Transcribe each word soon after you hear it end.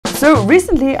So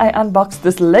recently I unboxed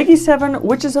this LEGEE 7,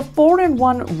 which is a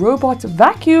 4-in-1 robot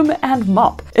vacuum and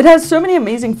mop. It has so many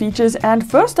amazing features, and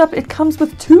first up it comes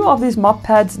with 2 of these mop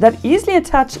pads that easily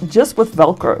attach just with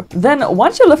Velcro. Then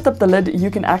once you lift up the lid,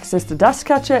 you can access the dust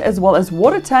catcher as well as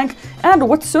water tank, and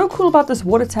what's so cool about this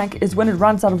water tank is when it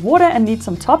runs out of water and needs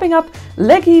some topping up,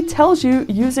 LEGEE tells you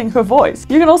using her voice.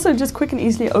 You can also just quick and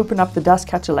easily open up the dust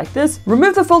catcher like this,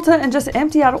 remove the filter and just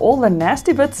empty out all the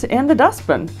nasty bits in the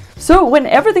dustbin. So when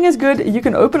everything is good, you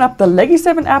can open up the LEGEE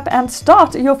 7 app and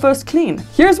start your first clean.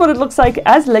 Here's what it looks like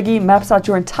as LEGEE maps out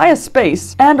your entire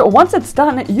space, and once it's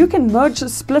done, you can merge,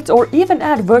 split or even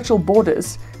add virtual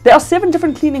borders. There are 7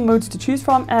 different cleaning modes to choose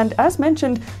from, and as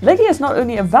mentioned, LEGEE is not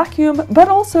only a vacuum but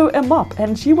also a mop,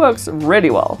 and she works really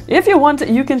well. If you want,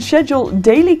 you can schedule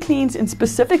daily cleans in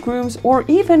specific rooms or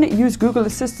even use Google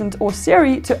Assistant or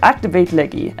Siri to activate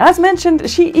LEGEE. As mentioned,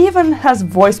 she even has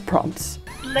voice prompts.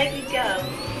 LEGEE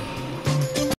go.